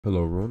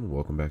Hello everyone,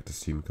 welcome back to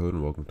SteamCode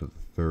and welcome to the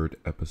third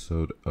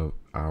episode of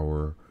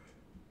our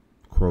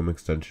Chrome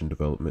extension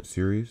development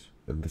series.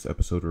 In this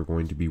episode we're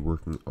going to be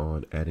working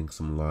on adding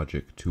some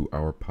logic to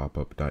our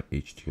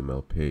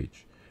popup.html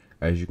page.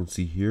 As you can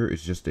see here,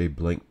 it's just a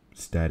blank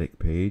static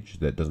page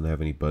that doesn't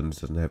have any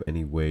buttons, doesn't have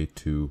any way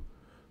to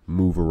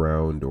move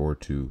around or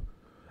to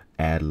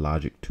add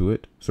logic to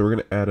it. So we're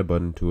going to add a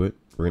button to it,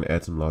 we're going to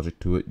add some logic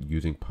to it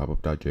using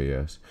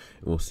Popup.js,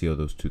 and we'll see how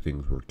those two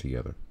things work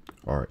together.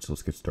 Alright, so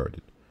let's get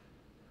started.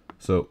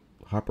 So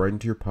hop right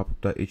into your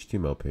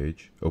popup.html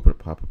page, open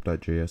up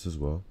popup.js as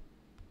well.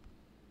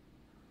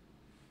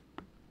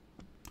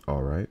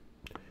 Alright,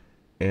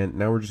 and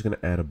now we're just going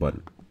to add a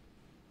button.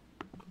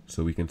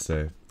 So we can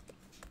say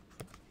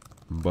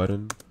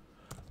button,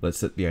 let's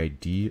set the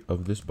ID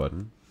of this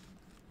button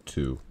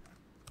to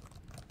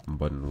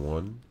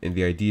button1, and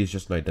the ID is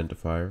just an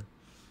identifier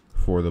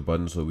for the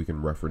button so we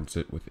can reference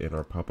it within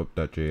our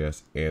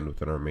popup.js and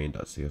within our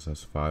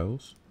main.css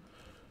files.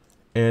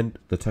 And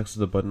the text of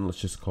the button, let's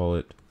just call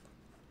it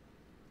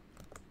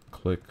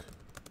click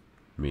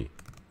me.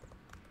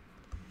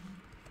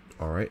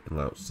 Alright, and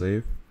now let's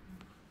save.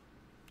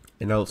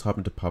 And now let's hop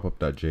into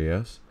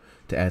popup.js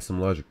to add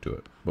some logic to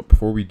it. But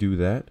before we do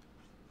that,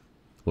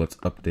 let's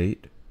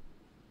update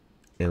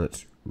and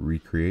let's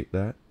recreate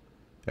that.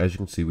 As you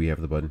can see, we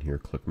have the button here,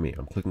 click me.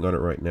 I'm clicking on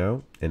it right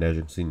now, and as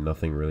you can see,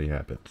 nothing really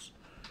happens.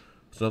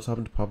 So let's hop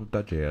into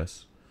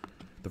popup.js.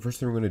 The first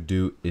thing we're going to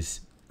do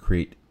is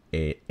create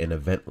an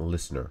event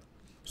listener.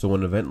 So what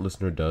an event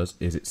listener does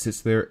is it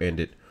sits there and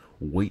it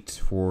waits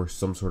for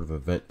some sort of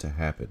event to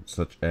happen,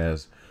 such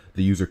as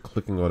the user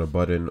clicking on a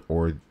button,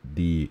 or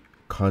the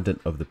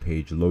content of the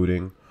page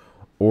loading,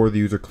 or the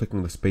user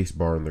clicking the space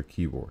bar on their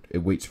keyboard. It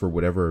waits for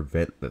whatever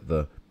event that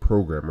the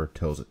programmer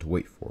tells it to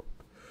wait for.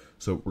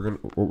 So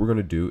what we're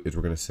gonna do is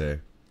we're gonna say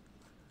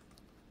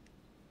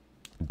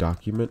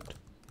document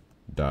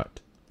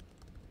dot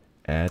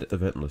add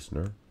event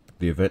listener.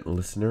 The event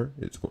listener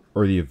is,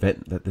 or the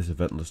event that this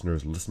event listener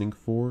is listening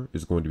for,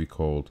 is going to be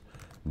called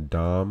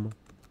DOM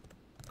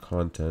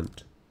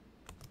content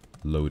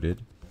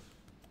loaded,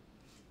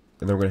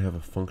 and then we're going to have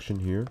a function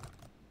here.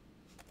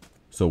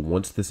 So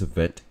once this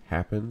event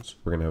happens,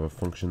 we're going to have a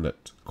function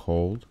that's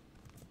called,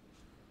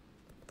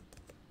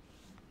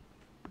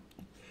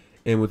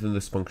 and within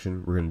this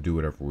function we're going to do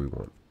whatever we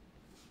want.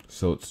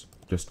 So it's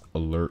just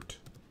alert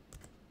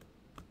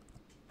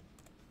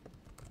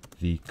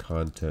the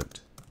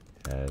content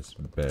has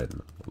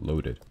been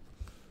loaded.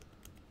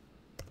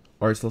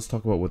 Alright, so let's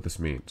talk about what this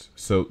means.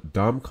 So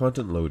DOM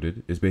content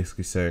loaded is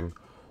basically saying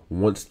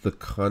once the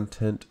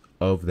content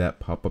of that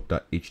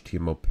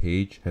popup.html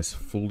page has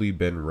fully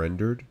been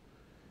rendered,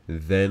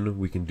 then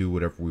we can do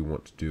whatever we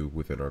want to do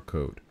within our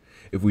code.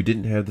 If we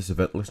didn't have this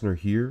event listener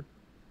here,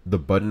 the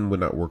button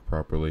would not work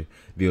properly,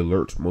 the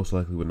alerts most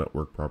likely would not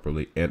work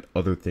properly, and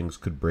other things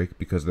could break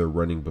because they're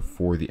running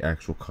before the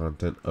actual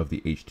content of the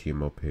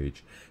HTML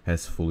page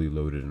has fully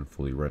loaded and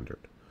fully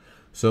rendered.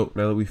 So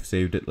now that we've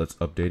saved it, let's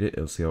update it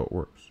and see how it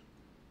works.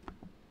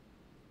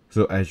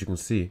 So as you can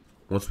see,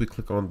 once we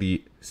click on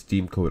the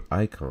SteamCode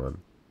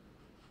icon,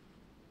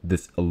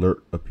 this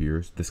alert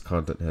appears, this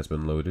content has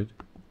been loaded.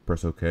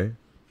 Press OK,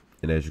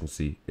 and as you can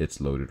see, it's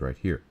loaded right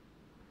here.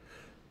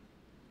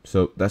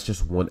 So that's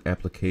just one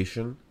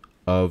application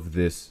of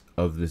this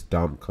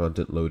DOM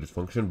content loaded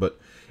function, but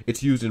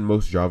it's used in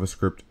most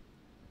JavaScript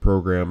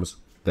programs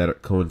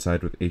that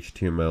coincide with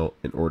HTML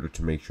in order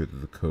to make sure that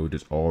the code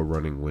is all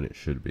running when it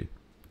should be.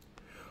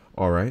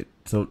 Alright,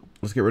 so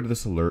let's get rid of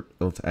this alert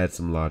and let's add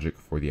some logic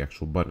for the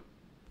actual button.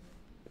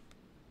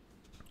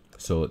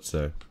 So let's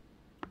say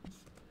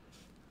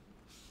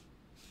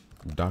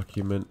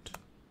document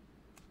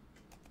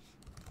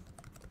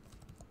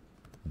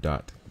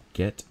dot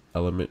get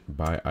element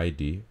by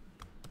ID.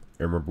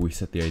 And remember, we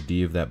set the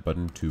ID of that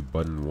button to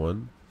button1,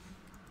 and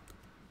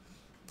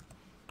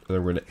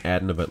then we're going to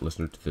add an event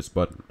listener to this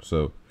button.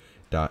 So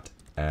dot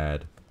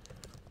add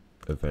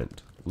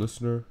event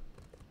listener,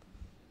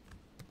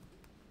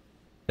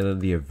 and then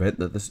the event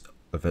that this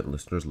event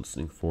listener is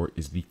listening for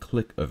is the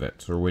click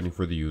event. So we're waiting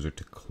for the user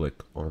to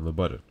click on the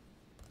button.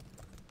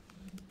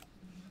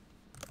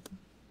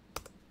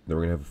 Then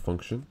we're going to have a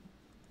function.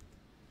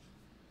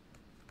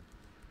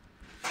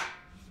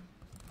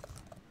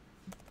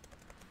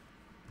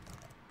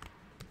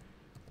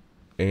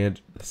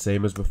 And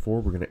same as before,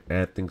 we're going to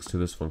add things to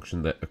this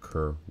function that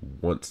occur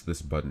once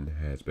this button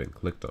has been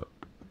clicked on.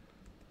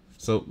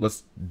 So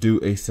let's do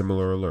a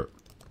similar alert.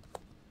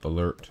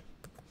 Alert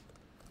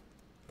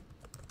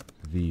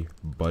the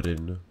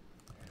button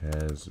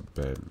has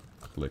been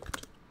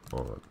clicked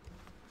on.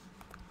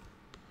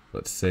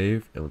 Let's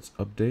save and let's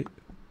update.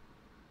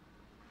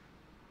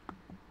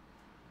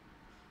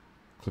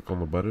 Click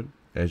on the button.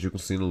 As you can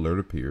see, an alert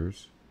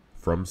appears.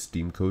 From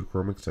SteamCode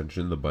Chrome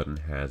extension, the button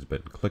has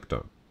been clicked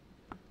on.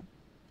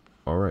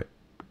 Alright,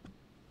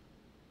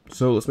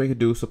 so let's make it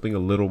do something a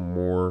little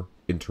more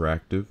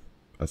interactive,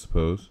 I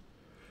suppose.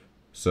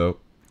 So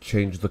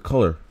change the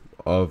color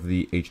of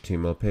the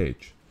HTML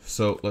page.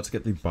 So let's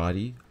get the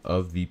body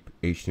of the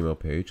HTML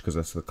page, because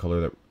that's the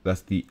color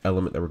that's the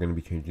element that we're going to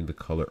be changing the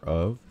color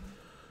of.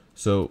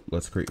 So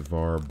let's create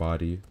var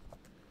body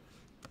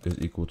is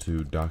equal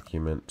to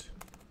document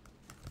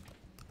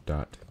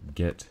dot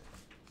get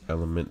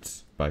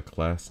elements by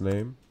class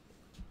name,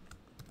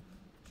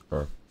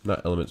 or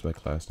not elements by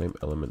class name,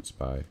 elements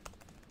by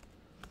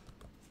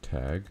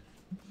tag.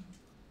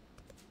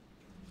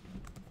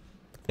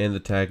 And the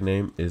tag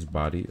name is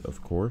body,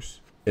 of course.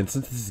 And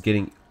since this is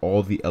getting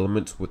all the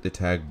elements with the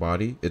tag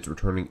body, it's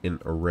returning an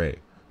array.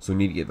 So we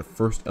need to get the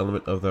first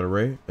element of that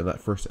array, and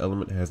that first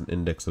element has an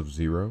index of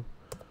 0.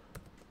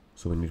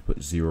 So we need to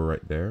put 0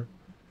 right there.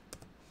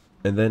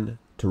 And then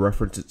to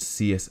reference its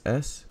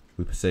CSS,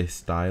 we say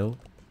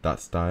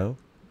style.style.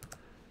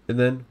 And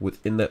then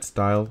within that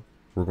style,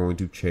 we're going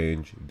to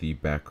change the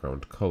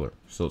background color.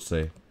 So let's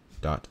say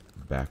dot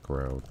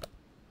background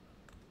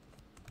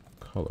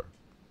color.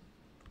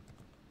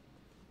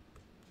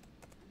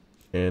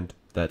 And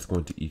that's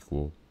going to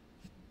equal,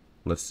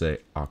 let's say,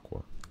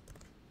 aqua.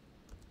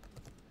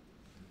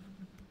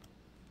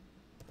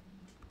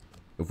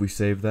 If we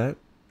save that,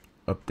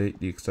 update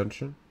the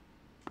extension,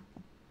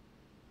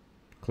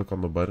 click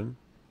on the button,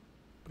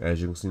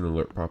 as you can see, an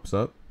alert pops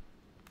up,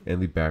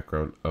 and the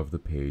background of the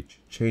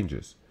page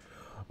changes.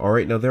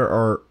 Alright, now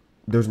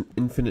there's an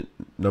infinite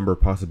number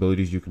of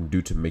possibilities you can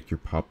do to make your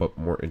pop-up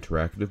more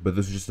interactive, but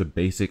this is just a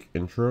basic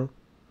intro.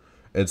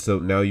 And so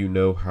now you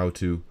know how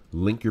to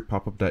link your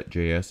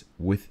popup.js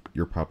with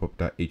your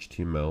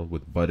popup.html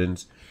with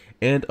buttons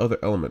and other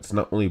elements.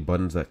 Not only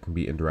buttons that can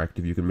be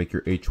interactive, you can make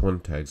your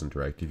h1 tags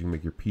interactive, you can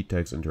make your p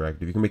tags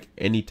interactive, you can make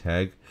any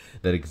tag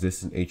that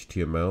exists in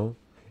HTML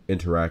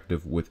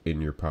interactive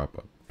within your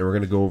popup. And we're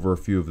going to go over a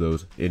few of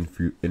those in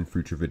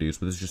future videos,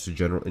 but this is just a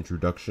general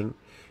introduction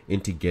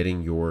into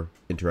getting your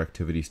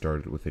interactivity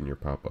started within your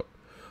popup.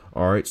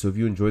 Alright, so if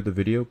you enjoyed the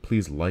video,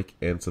 please like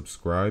and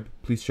subscribe.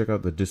 Please check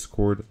out the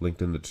Discord linked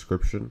in the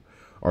description,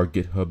 our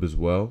GitHub as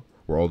well,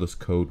 where all this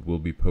code will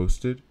be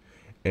posted.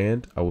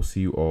 And I will see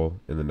you all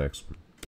in the next one.